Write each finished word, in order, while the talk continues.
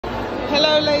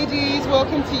Hello ladies,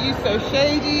 welcome to You So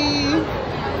Shady.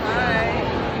 Hi.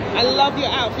 I love your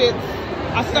outfits.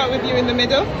 I'll start with you in the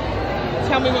middle.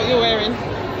 Tell me what you're wearing.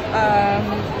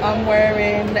 I'm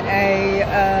wearing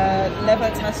a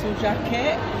leather tassel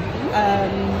jacket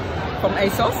from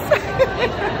ASOS.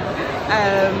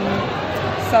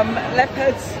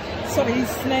 Some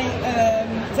snake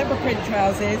zebra print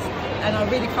trousers, and I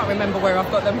really can't remember where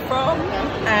I've got them from.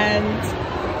 And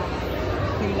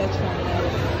Hula trousers.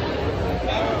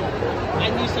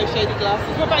 And You So Shady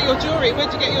glasses. What about your jewellery?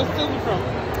 Where'd you get your silver from?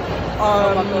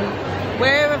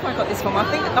 Where have I got this from? I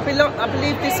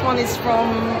believe this one is from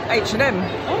H&M.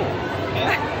 Oh,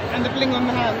 okay. And the bling on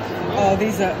the hands. Oh,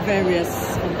 these are various.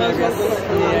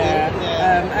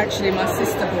 Yeah. Actually, my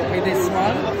sister bought me this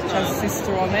one, which has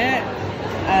sister on it.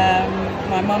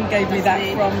 My mum gave me that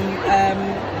from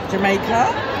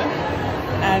Jamaica,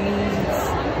 and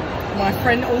my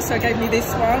friend also gave me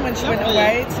this one when she went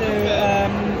away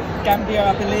to Gambia,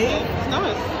 I believe.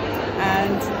 Nice.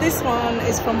 And this one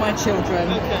is from my children.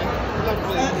 Okay,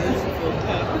 lovely.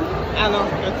 Okay. Anna,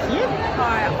 that's you.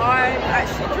 Hi, I'm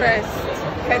actually dressed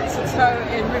head to toe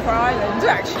in River Island,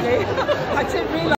 actually. I didn't realise.